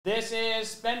This is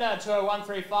Spenda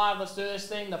 20135. Let's do this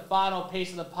thing. The final piece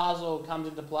of the puzzle comes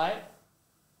into play.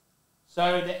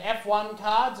 So the F1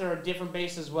 cards are a different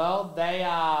beast as well. That's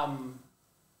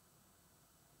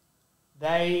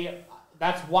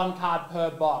one card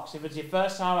per box. If it's your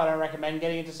first time, I don't recommend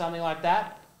getting into something like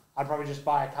that. I'd probably just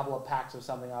buy a couple of packs of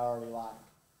something I already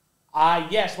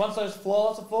like. Yes, once those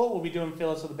floors are full, we'll be doing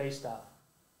fillers for the beast star.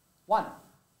 1.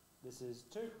 This is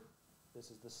 2.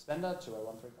 This is the Spenda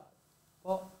 20135.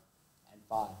 4 and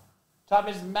 5. Top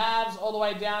is Mavs all the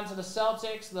way down to the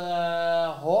Celtics.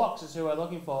 The Hawks is who we're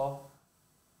looking for.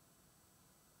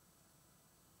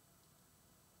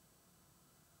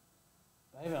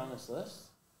 Are they even on this list?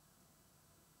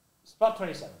 Spot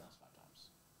 27, that's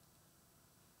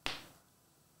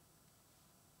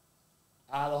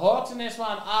 5 times. The Hawks in this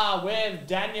one are with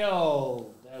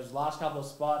Daniel. Those last couple of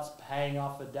spots paying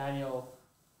off for Daniel.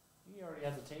 I think he already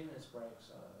has a team in this break,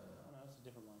 so oh no, it's a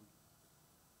different one.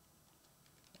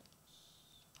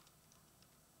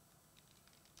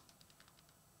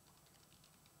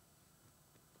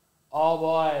 Oh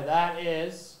boy, that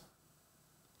is...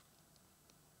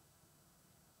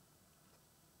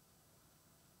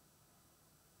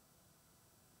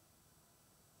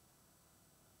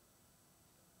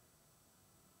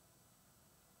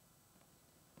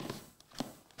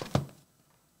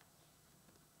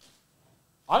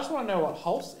 I just want to know what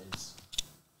Hulse is.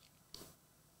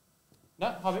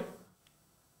 No, Hobby.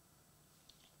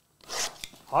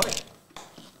 Hobby.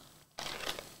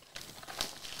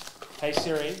 Hey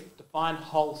Siri, define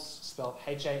Hulse, spelled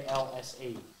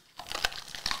H-A-L-S-E.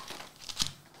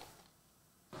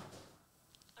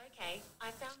 Okay,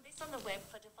 I found this on the web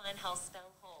for define Hulse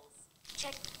spell holes.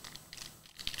 Check.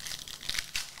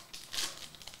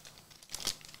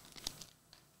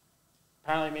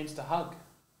 Apparently means to hug.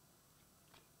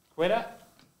 Quitter,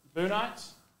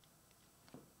 Boonite,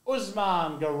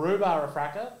 Usman Garuba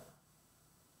Refractor,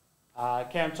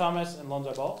 Cam Thomas and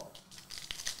Lonzo Ball,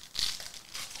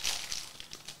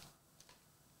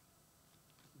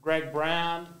 Greg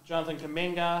Brown, Jonathan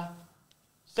Kuminga,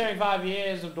 75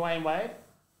 years of Dwayne Wade.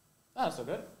 Oh, that's still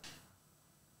good.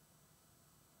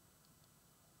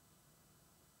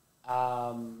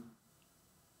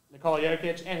 Nikola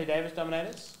Jokic, Anthony Davis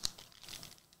Dominators.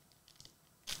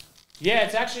 Yeah,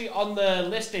 it's actually on the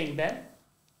listing, Ben.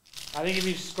 I think if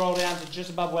you scroll down to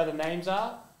just above where the names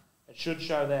are, it should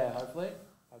show there, hopefully.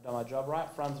 I've done my job right.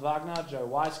 Franz Wagner, Joe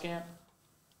Wieskamp.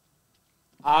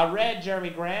 Red,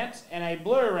 Jeremy Grant. And a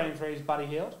blue, running threes, Buddy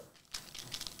Hield.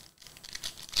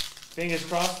 Fingers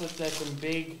crossed that there's some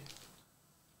big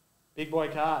boy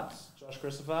cards. Josh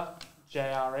Christopher,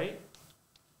 JRE.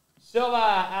 Silver,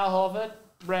 Al Horford.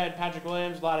 Red, Patrick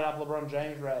Williams, lighted up LeBron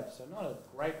James red. So not a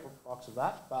great box of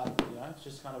that, but you know, it's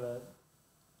just kind of a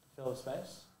fill of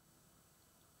space.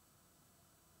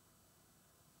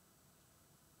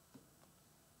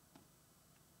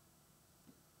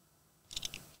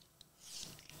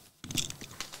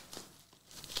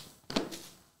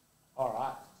 All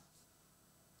right.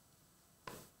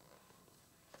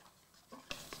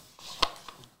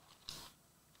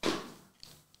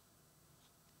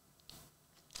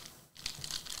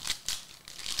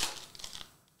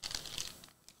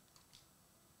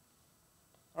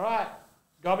 All right,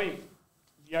 Gobby,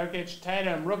 Jokic,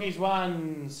 Tatum, rookies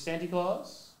 1, Santa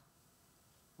Claus.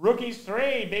 Rookies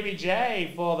 3,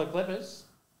 BBJ for the Clippers.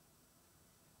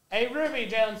 A Ruby,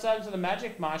 Jalen Suggs for the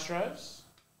Magic Maestros.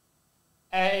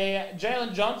 A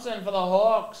Jalen Johnson for the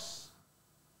Hawks.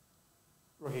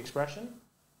 Rookie expression.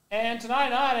 And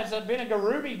tonight, it's been a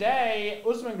Garubi day.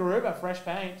 Usman Garuba, fresh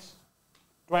paint.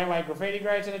 Dwayne Wade graffiti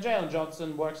grades and a Jalen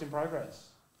Johnson works in progress.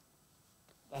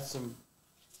 That's some...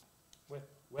 With.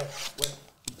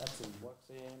 That's in what's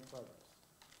in progress.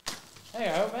 There you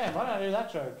go, man. Why don't I do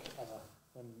that joke ever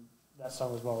when that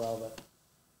song was more relevant?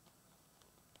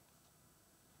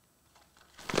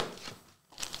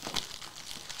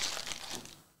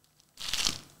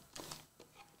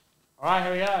 All right,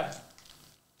 here we go.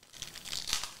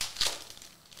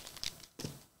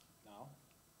 No.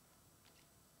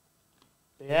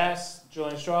 BS,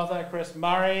 Julian Strother, Chris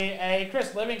Murray, a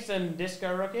Chris Livingston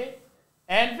disco rookie.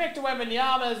 And Victor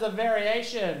Wembanyama is a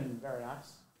variation. Very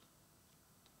nice.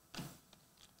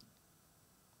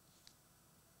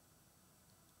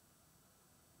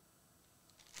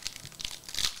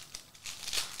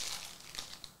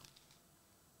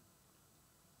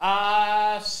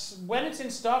 When it's in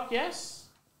stock, yes.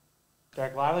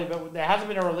 Derek Lively, but there hasn't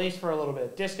been a release for a little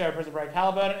bit. Disco, Prison Break,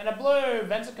 Halliburton, and a blue,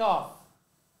 Vensikov.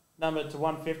 Numbered to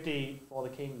 150 for the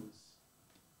Kings.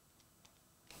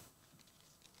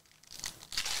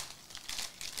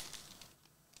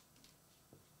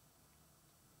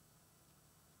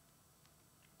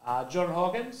 Jordan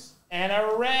Hawkins. And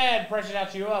a red Precious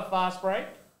Achua fast break,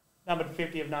 numbered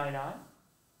 50 of 99.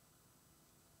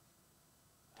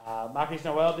 Marquise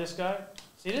Noel Disco.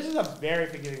 See, this is a very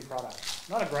forgiving product.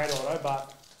 Not a great auto,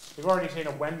 but we've already seen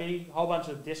a Wemby, a whole bunch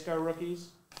of Disco rookies.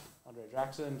 Andre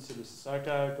Jackson, Sidney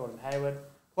Sissoko, Gordon Hayward.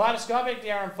 Kaleidoscopic,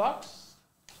 De'Aaron Fox.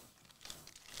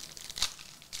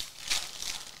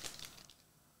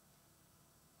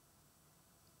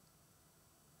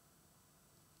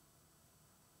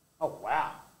 Oh,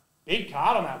 wow. Big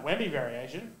card on that Wemby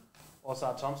variation.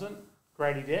 All-Star Thompson,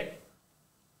 Grady Dick.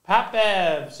 Pat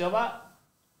Bev, silver.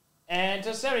 And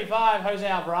to 75, Jose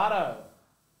Alvarado.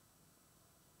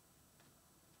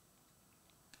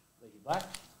 Leaky Black.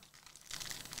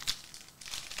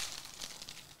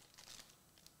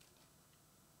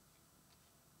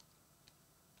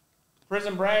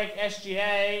 Prison Break,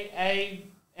 SGA, A.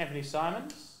 Anthony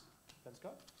Simons. Let's go.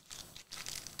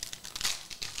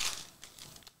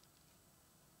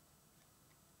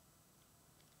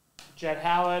 Jed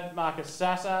Howard, Marcus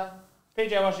Sassa,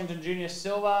 PJ Washington Jr.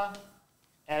 Silver,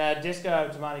 and a Disco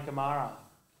Tamani Kamara.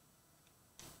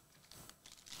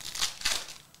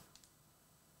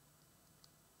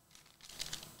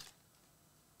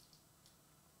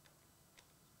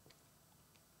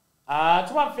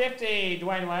 To 150,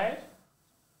 Dwayne Wade.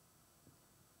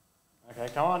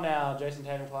 Okay, come on now, Jason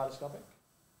Tatum Kaleidoscopic.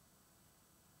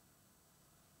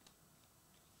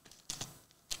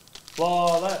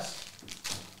 Flawless.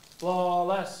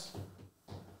 Flawless.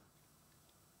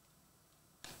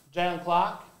 Jalen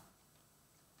Clark.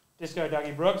 Disco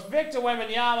Dougie Brooks. Victor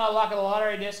Wembanyama, luck of the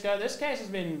lottery disco. This case has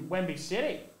been Wemby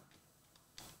City.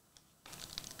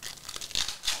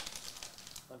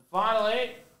 And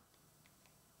finally,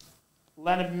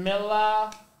 Leonard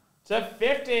Miller to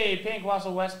 50. Pink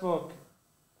Russell Westbrook.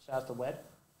 Shout out to Wed.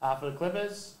 For the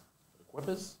Clippers.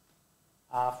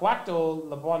 Fractal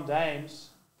LeBron James.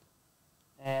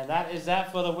 And that is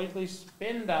that for the weekly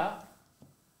Spenda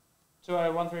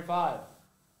 20135.